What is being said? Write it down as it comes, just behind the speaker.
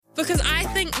because I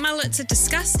think mullets are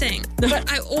disgusting,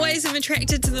 but I always am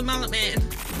attracted to the mullet man.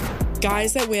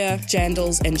 Guys that wear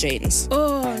jandals and jeans.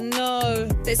 Oh no,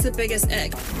 that's the biggest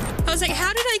ick. I was like,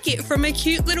 how did I get from a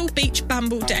cute little beach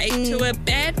bumble date to a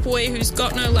bad boy who's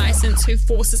got no license who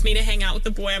forces me to hang out with the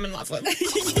boy I'm in love with?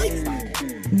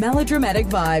 Melodramatic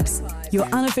Vibes, your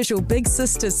unofficial big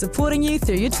sister supporting you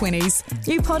through your 20s.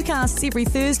 New podcasts every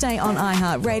Thursday on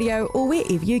iHeartRadio or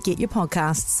wherever you get your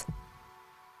podcasts.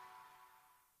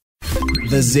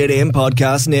 The ZM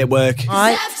Podcast Network.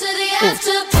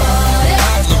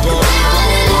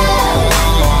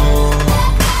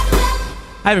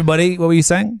 Hey everybody, what were you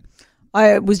saying?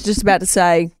 I was just about to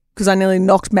say, because I nearly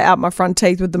knocked out my front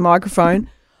teeth with the microphone,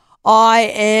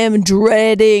 I am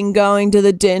dreading going to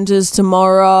the dentist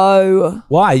tomorrow.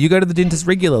 Why? You go to the dentist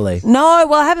regularly? No,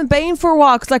 well, I haven't been for a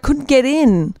while because I couldn't get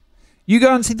in. You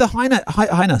go and see the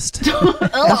hygienist.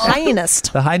 The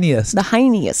hygienist. The hygienist. The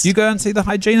hygienist. You go and see the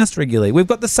hygienist regularly. We've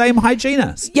got the same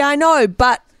hygienist. Yeah, I know,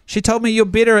 but... She told me you're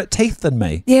better at teeth than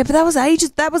me. Yeah, but that was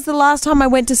ages. That was the last time I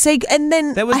went to see... And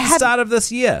then... That was the start of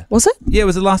this year. Was it? Yeah, it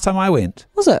was the last time I went.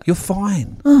 Was it? You're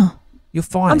fine. Oh. You're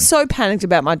fine. I'm so panicked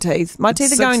about my teeth. My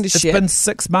teeth are going to shit. It's been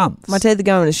 6 months. My teeth are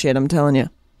going to shit, I'm telling you.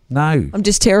 No. I'm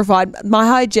just terrified. My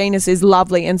hygienist is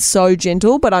lovely and so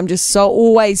gentle, but I'm just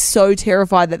always so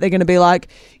terrified that they're going to be like,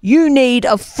 you need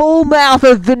a full mouth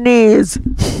of veneers.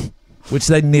 Which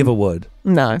they never would.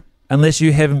 No. Unless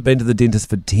you haven't been to the dentist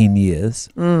for 10 years.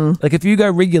 Like if you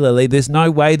go regularly, there's no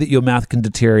way that your mouth can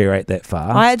deteriorate that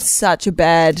far. I had such a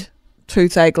bad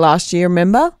toothache last year,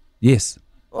 remember? Yes.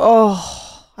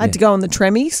 Oh, I had to go on the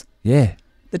Tremies. Yeah.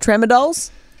 The Tremadols.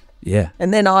 Yeah.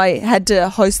 And then I had to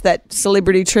host that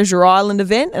Celebrity Treasure Island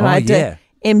event and I had to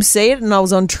MC it and I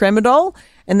was on Tremadol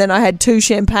and then I had 2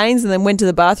 champagnes and then went to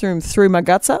the bathroom, threw my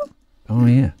guts up. Oh,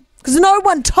 yeah. Because no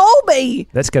one told me.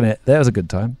 That was a good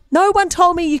time. No one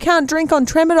told me you can't drink on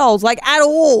Tremadols, like at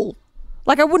all.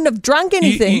 Like I wouldn't have drunk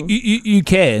anything. You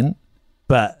can,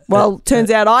 but... Well,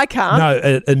 turns out I can't. No,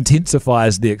 it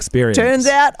intensifies the experience. Turns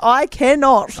out I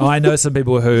cannot. I know some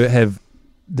people who have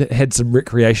had some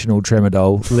recreational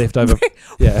Tramadol left over.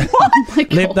 Yeah. What? Oh my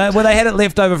God. They had it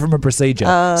left over from a procedure.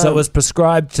 So it was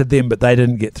prescribed to them, but they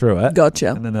didn't get through it.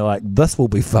 Gotcha. And then they're like, this will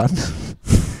be fun.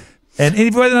 And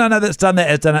everyone I know that's done that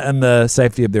has done it in the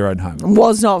safety of their own home. It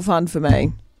was not fun for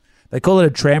me. They call it a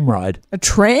tram ride. A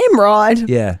tram ride?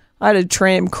 Yeah. I had a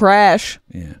tram crash.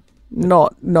 Yeah.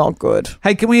 Not good.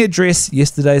 Hey, can we address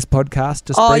yesterday's podcast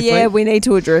just briefly? Yeah, we need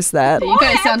to address that. You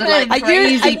guys sounded like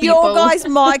crazy are people. your guys'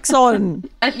 mics on?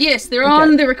 Yes, they're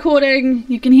on. They're recording.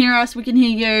 You can hear us. We can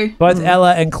hear you. Both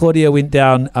Ella and Claudia went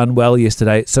down unwell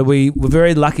yesterday, so we were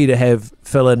very lucky to have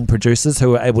fill-in producers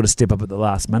who were able to step up at the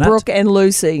last minute. Brooke and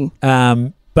Lucy.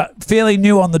 But fairly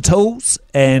new on the tools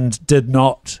and did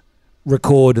not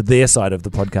record their side of the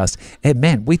podcast. And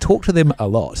man, we talked to them a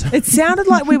lot. It sounded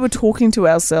like we were talking to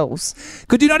ourselves.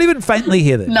 Could you not even faintly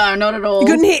hear them? No, not at all. You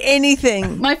couldn't hear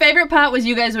anything. My favourite part was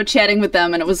you guys were chatting with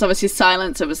them and it was obviously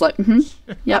silence. It was like,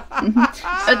 yep.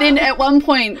 But then at one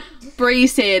point, Bree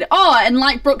said, and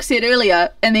like Brooke said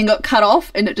earlier, and then got cut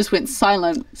off and it just went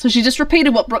silent. So she just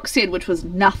repeated what Brooke said, which was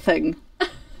nothing.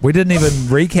 We didn't even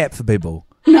recap for people.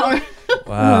 No.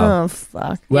 Wow. Oh,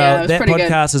 fuck. Well, yeah, that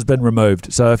podcast has been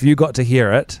removed. So if you got to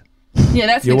hear it... Yeah,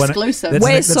 that's an exclusive.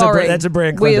 We're sorry. That's a Bree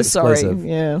and Clint exclusive. Sorry.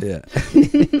 Yeah.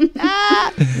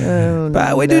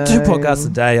 But we do 2 podcasts a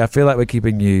day. I feel like we're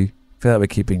keeping you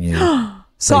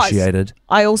satiated. Guys,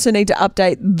 I also need to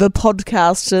update the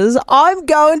podcasters. I'm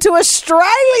going to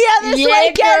Australia this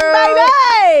weekend,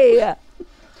 baby!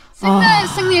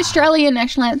 Sing the Australian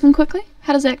national anthem quickly.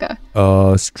 How does that go?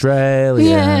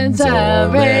 Australians all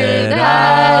let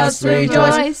us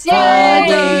rejoice, for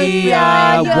we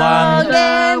are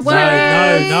one.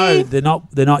 No,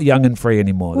 they're not young and free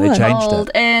anymore. They changed Old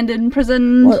it. and in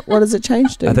prison. What does it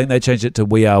change to? I think they changed it to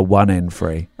we are one and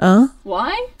free.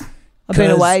 Why? I've been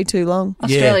away too long.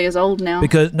 Australia's old now.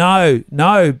 Because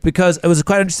because it was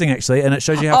quite interesting actually, and it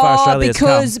shows you how far Australia's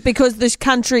come. Because this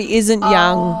country isn't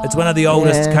young. It's one of the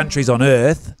oldest countries on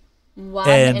earth.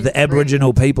 And the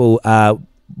Aboriginal people are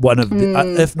one of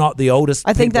the, if not the oldest.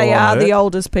 I think they are the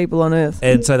oldest people on earth.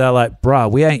 And so they're like, bruh,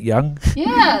 we ain't young.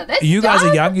 Yeah, that's You guys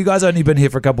are young. You guys only been here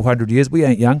for a couple hundred years. We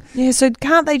ain't young. Yeah, so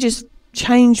can't they just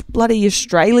change bloody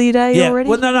Australia Day already?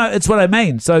 Well, no, it's what I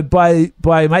mean. So by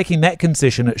making that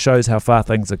concession, it shows how far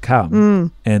things have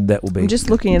come. And that will be... I'm just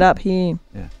looking it up here.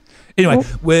 Yeah. Anyway,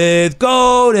 with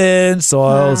golden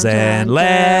soils and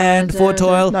land for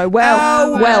toil. No,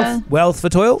 wealth. Wealth for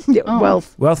toil? Yeah,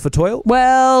 wealth. Wealth for toil?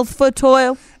 Wealth for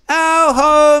toil. Our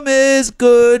home is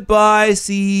good by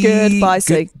sea. Good by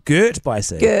sea. Girt by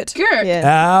sea. Girt. Girt. Yeah.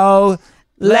 Our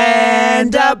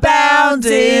Land abounds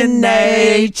in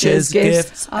nature's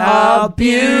gifts of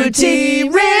beauty,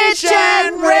 rich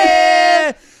and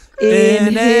rare.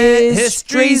 In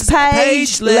history's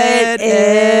page, let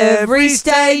every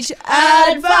stage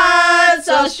advance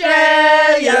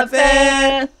Australia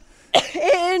fair.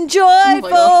 In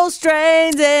joyful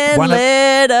strains and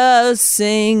let us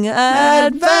sing,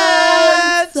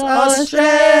 advance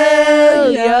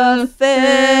Australia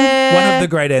fair. One of the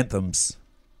great anthems.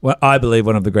 Well, I believe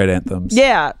one of the great anthems.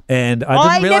 Yeah. And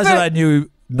I didn't realise that I knew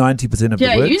 90% of the words.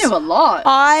 Yeah, you know a lot.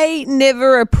 I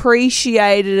never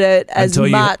appreciated it as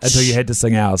much. Until you had to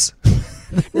sing ours.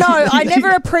 No, I never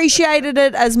appreciated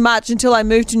it as much until I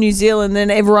moved to New Zealand.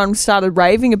 Then everyone started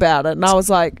raving about it, and I was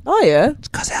like, "Oh yeah, It's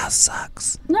because ours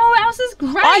sucks. No, ours is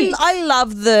great. I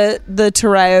love the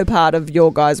Terreo part of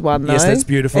your guys' one though. Yes, that's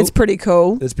beautiful. It's pretty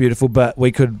cool. It's beautiful, but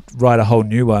we could write a whole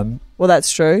new one Well, that's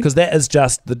true. because that is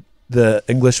just the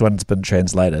English one's been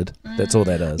translated. That's all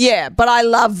that is. Yeah, but I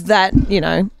love that.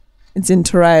 It's in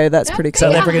Terreo. That's pretty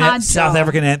cool. South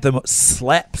African anthem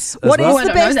slaps. What as well. is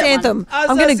the best anthem?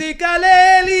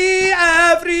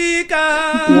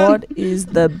 What is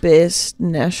the best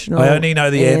national? I only know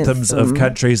the anthems of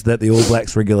countries that the All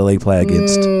Blacks regularly play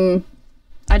against.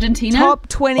 Argentina? Top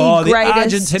 20 The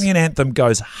greatest. Argentinian anthem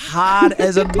goes hard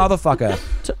as a motherfucker.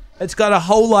 It's got a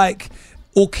whole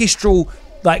orchestral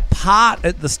part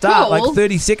at the start, Cool.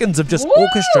 30 seconds of just Woo!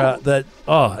 orchestra that,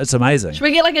 it's amazing. Should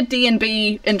we get a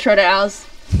D&B intro to ours?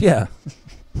 Yeah.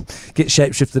 Get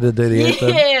shapeshifted to do the anthem.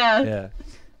 Yeah.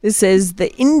 This says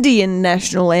the Indian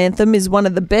national anthem is one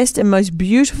of the best and most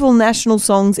beautiful national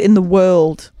songs in the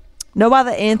world. No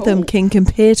other anthem can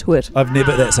compare to it.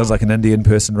 That sounds like an Indian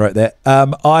person wrote that.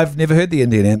 I've never heard the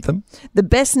Indian anthem. The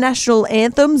best national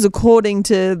anthems, according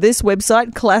to this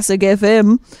website, Classic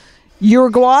FM,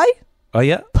 Uruguay, Oh,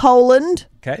 yeah? Poland,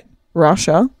 Okay.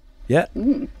 Russia, Yeah.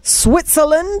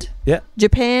 Switzerland, Yeah.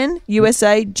 Japan,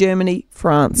 USA, Germany,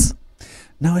 France.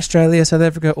 No Australia, South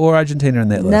Africa, or Argentina in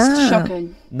that list. Nah.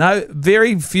 Shocking. No,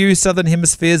 very few Southern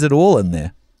Hemispheres at all in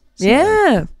there. So,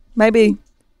 Yeah. Maybe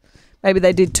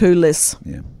they did two lists.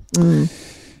 Yeah.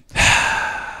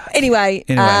 Anyway,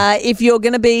 if you're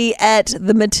going to be at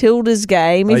the Matildas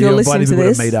game, if you're listening to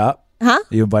this, to meet up? Huh?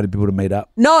 You invited people to meet up?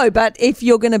 No, but if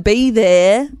you're going to be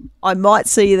there, I might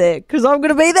see you there because I'm going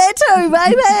to be there too,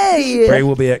 baby. Bree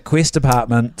will be at Quest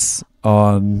Apartments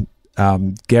on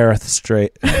Gareth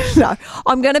Street. No,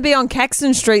 I'm going to be on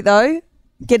Caxton Street though,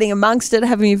 getting amongst it,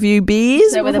 having a few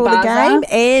beers that where the before the bars game are?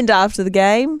 and after the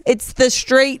game. It's the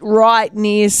street right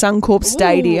near Suncorp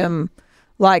Stadium.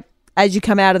 As you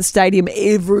come out of the stadium,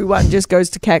 everyone just goes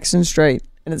to Caxton Street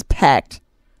and it's packed.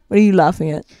 What are you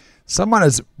laughing at? Someone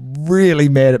is really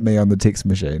mad at me on the text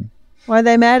machine. Why are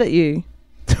they mad at you?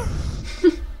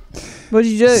 What did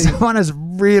you do? Someone is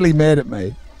really mad at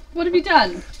me. What have you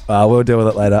done? We'll deal with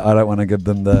it later. I don't want to give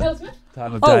them the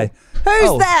time of day.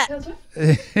 Who's that?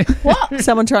 What?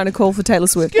 Someone trying to call for Taylor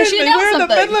Swift. She announced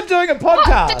something. of doing a What?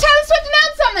 podcast. Did Taylor Swift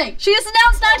announce something? She has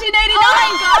announced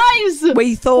 1989, guys.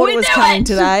 We thought We it was knew coming it.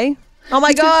 today. Oh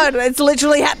my God, it's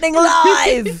literally happening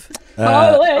live.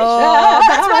 Holy shit.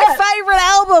 That's my favourite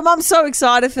album. I'm so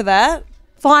excited for that.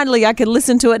 Finally, I can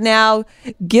listen to it now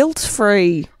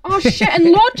guilt-free. Oh shit! And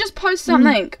Lord just posted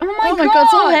something. Oh my god! God,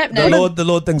 it's all happening. The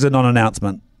Lord thing's a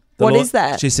non-announcement. What is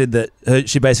that? She said that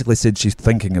she basically said she's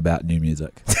thinking about new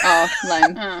music. Oh,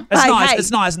 lame. It's Hey, nice. hey,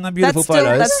 It's nice, and they're beautiful That's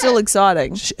photos. still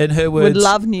exciting. In her words,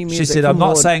 love new music She said, "I'm from not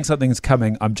Lord." saying something's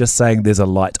coming. I'm just saying there's a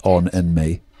light on in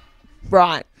me."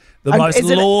 Right. The most is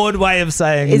it- Lord way of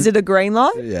saying. Is it a green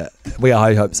light? Yeah.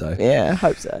 I hope so. Yeah, I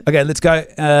hope so. Okay, let's go.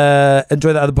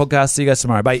 Enjoy the other podcast. See you guys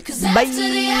tomorrow. Bye.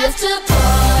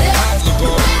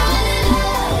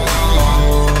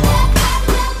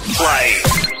 Play.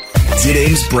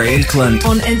 ZM's Bree and Clint.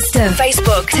 On Insta,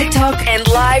 Facebook, TikTok, and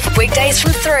live weekdays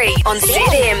from 3 on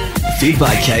ZM. Fed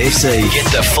by KFC. Get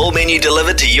the full menu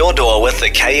delivered to your door with the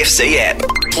KFC app.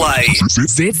 Play.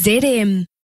 ZM.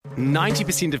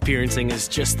 90% of parenting is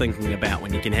just thinking about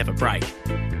when you can have a break.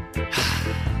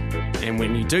 And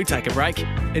when you do take a break,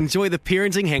 enjoy the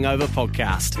Parenting Hangover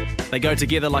podcast. They go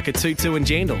together like a tutu and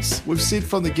jandals. We've said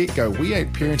from the get-go, we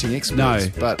ain't parenting experts,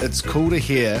 but it's cool to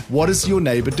hear, what is your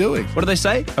neighbour doing? What do they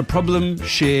say? A problem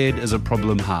shared is a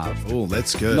problem halved. Oh,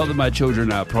 that's good. Not that my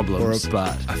children are problems,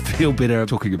 but I feel better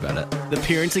talking about it. The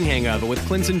Parenting Hangover with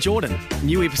Clint and Jordan.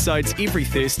 New episodes every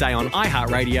Thursday on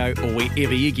iHeartRadio or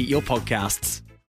wherever you get your podcasts.